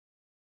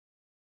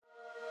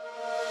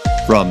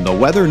From the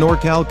Weather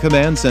NorCal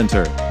Command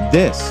Center,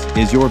 this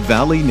is your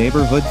Valley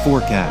Neighborhood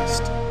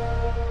Forecast.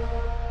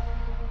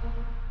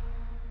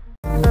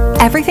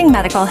 Everything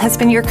Medical has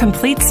been your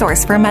complete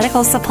source for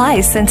medical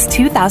supplies since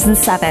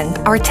 2007.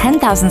 Our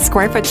 10,000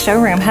 square foot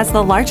showroom has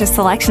the largest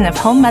selection of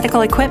home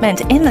medical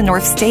equipment in the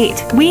North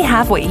State. We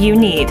have what you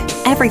need.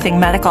 Everything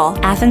Medical,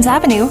 Athens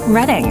Avenue,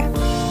 Reading.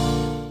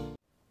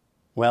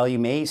 Well, you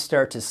may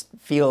start to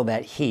feel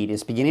that heat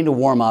is beginning to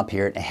warm up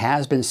here. It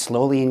has been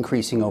slowly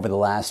increasing over the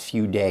last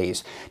few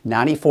days.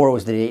 94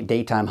 was the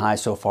daytime high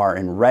so far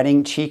in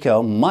Reading.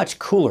 Chico, much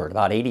cooler at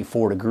about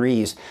 84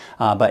 degrees.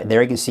 But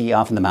there you can see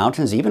off in the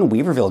mountains, even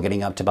Weaverville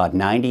getting up to about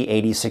 90,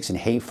 86 in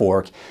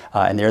Hayfork.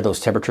 And there are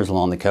those temperatures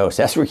along the coast.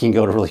 That's where you can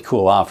go to really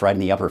cool off, right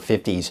in the upper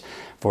 50s.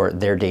 For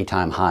their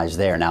daytime highs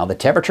there. Now, the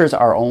temperatures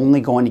are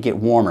only going to get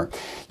warmer.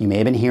 You may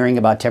have been hearing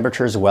about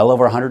temperatures well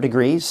over 100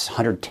 degrees,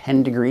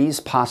 110 degrees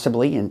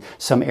possibly in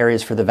some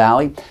areas for the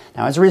valley.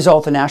 Now, as a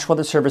result, the National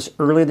Weather Service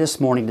early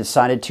this morning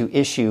decided to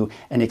issue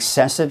an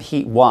excessive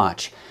heat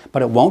watch,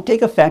 but it won't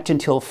take effect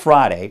until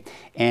Friday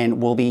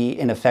and will be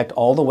in effect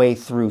all the way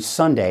through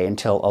Sunday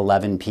until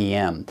 11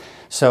 p.m.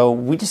 So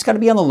we just got to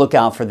be on the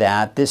lookout for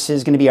that. This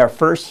is going to be our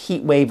first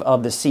heat wave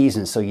of the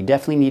season, so you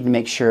definitely need to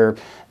make sure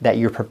that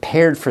you're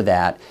prepared for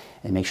that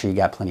and make sure you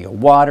got plenty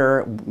of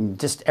water,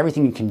 just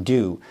everything you can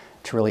do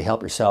to really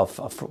help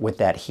yourself with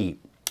that heat.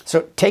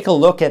 So take a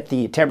look at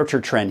the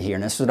temperature trend here,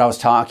 and this is what I was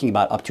talking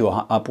about, up to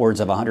upwards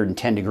of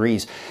 110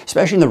 degrees,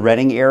 especially in the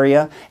Reading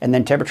area, and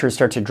then temperatures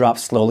start to drop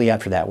slowly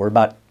after that. We're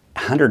about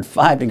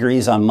 105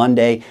 degrees on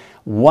Monday,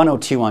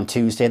 102 on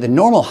Tuesday. The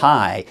normal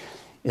high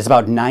is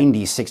about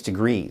 96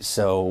 degrees,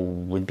 so it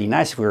would be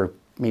nice if we were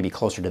maybe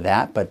closer to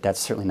that, but that's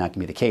certainly not going to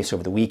be the case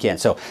over the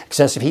weekend. So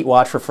excessive heat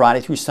watch for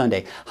Friday through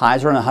Sunday.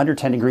 Highs are around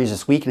 110 degrees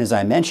this week, and as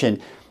I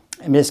mentioned,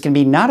 it's going to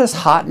be not as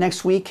hot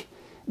next week,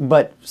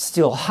 but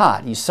still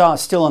hot. You saw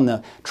it's still in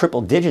the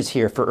triple digits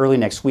here for early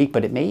next week,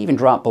 but it may even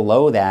drop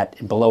below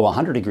that, below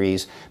 100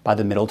 degrees by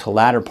the middle to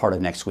latter part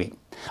of next week.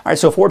 All right,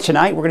 so for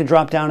tonight, we're going to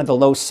drop down to the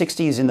low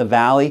 60s in the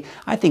valley.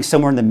 I think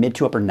somewhere in the mid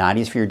to upper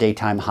 90s for your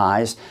daytime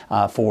highs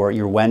for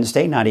your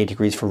Wednesday. 98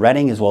 degrees for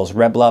Reading as well as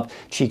Red Bluff.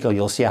 Chico,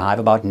 you'll see a high of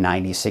about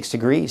 96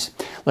 degrees.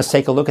 Let's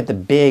take a look at the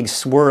big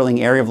swirling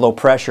area of low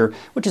pressure,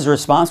 which is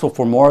responsible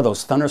for more of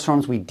those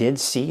thunderstorms we did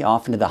see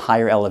off into the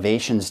higher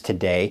elevations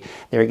today.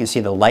 There you can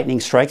see the lightning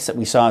strikes that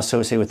we saw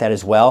associated with that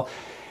as well.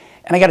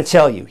 And I got to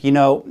tell you,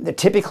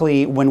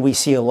 typically when we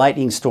see a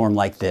lightning storm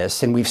like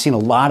this, and we've seen a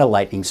lot of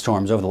lightning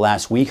storms over the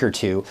last week or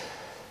two,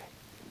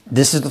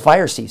 this is the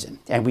fire season,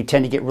 and we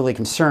tend to get really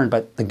concerned.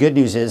 But the good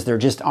news is there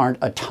just aren't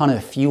a ton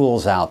of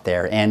fuels out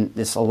there, and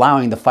it's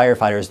allowing the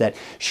firefighters that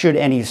should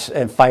any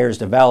fires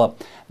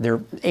develop,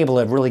 they're able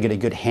to really get a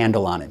good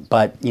handle on it.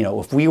 But,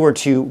 if we were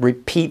to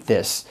repeat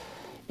this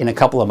in a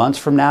couple of months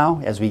from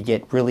now, as we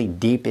get really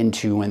deep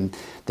into when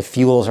the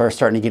fuels are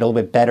starting to get a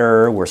little bit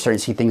better, we're starting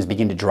to see things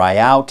begin to dry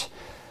out,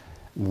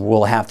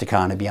 we'll have to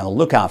kind of be on the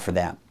lookout for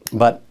that.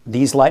 But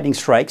these lightning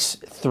strikes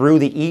through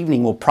the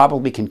evening will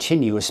probably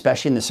continue,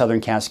 especially in the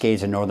southern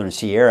Cascades and northern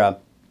Sierra.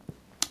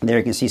 There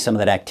you can see some of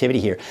that activity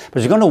here. But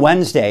as we go into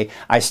Wednesday,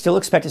 I still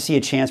expect to see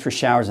a chance for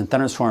showers and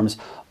thunderstorms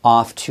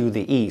off to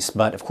the east.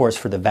 But of course,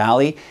 for the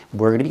valley,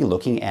 we're going to be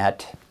looking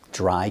at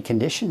dry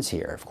conditions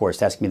here. Of course,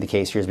 that's going to be the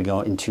case here as we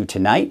go into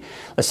tonight.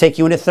 Let's take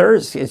you into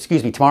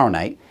tomorrow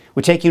night.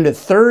 We take you into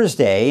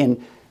Thursday,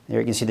 and there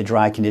you can see the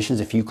dry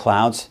conditions, a few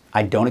clouds.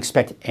 I don't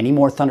expect any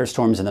more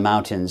thunderstorms in the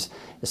mountains,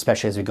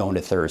 especially as we go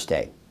into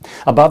Thursday.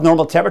 Above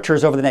normal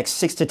temperatures over the next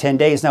 6 to 10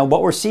 days. Now,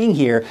 what we're seeing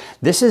here,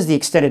 this is the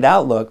extended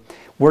outlook.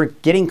 We're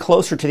getting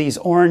closer to these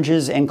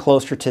oranges and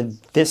closer to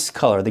this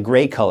color, the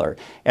gray color.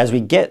 As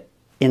we get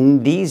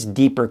in these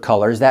deeper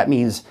colors, that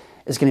means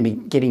it's going to be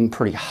getting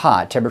pretty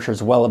hot.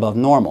 Temperatures well above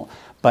normal.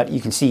 But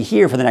you can see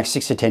here for the next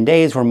 6 to 10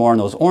 days, we're more in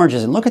those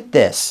oranges. And look at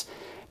this.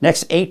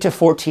 Next 8 to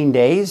 14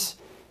 days,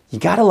 you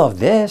got to love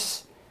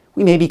this.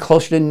 We may be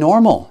closer to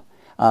normal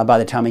by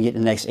the time we get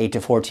in the next 8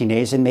 to 14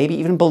 days, and maybe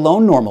even below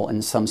normal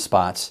in some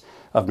spots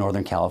of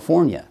Northern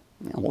California.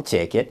 We'll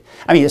take it.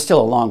 I mean, it's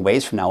still a long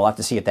ways from now. We'll have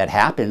to see if that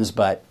happens,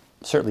 but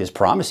certainly is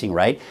promising,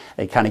 right?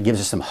 It kind of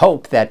gives us some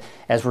hope that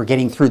as we're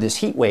getting through this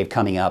heat wave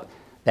coming up,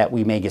 that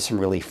we may get some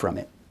relief from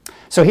it.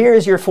 So here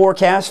is your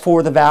forecast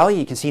for the valley.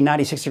 You can see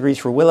 96 degrees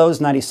for Willows,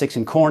 96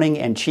 in Corning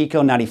and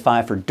Chico,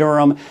 95 for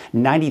Durham,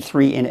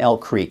 93 in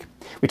Elk Creek.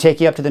 We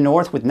take you up to the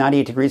north with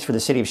 98 degrees for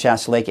the city of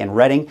Shasta Lake and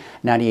Reading,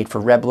 98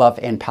 for Red Bluff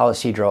and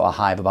Palisadro, a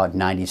high of about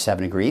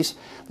 97 degrees.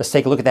 Let's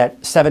take a look at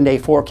that 7-day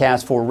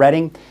forecast for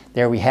Reading.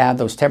 There we have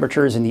those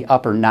temperatures in the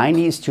upper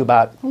 90s to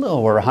about a little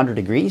over 100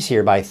 degrees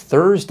here by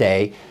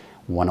Thursday,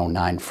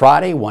 109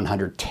 Friday,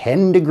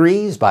 110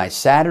 degrees by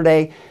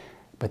Saturday.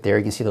 But there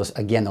you can see those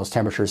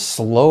temperatures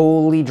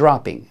slowly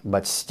dropping,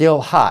 but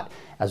still hot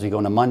as we go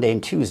into Monday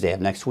and Tuesday of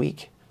next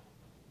week.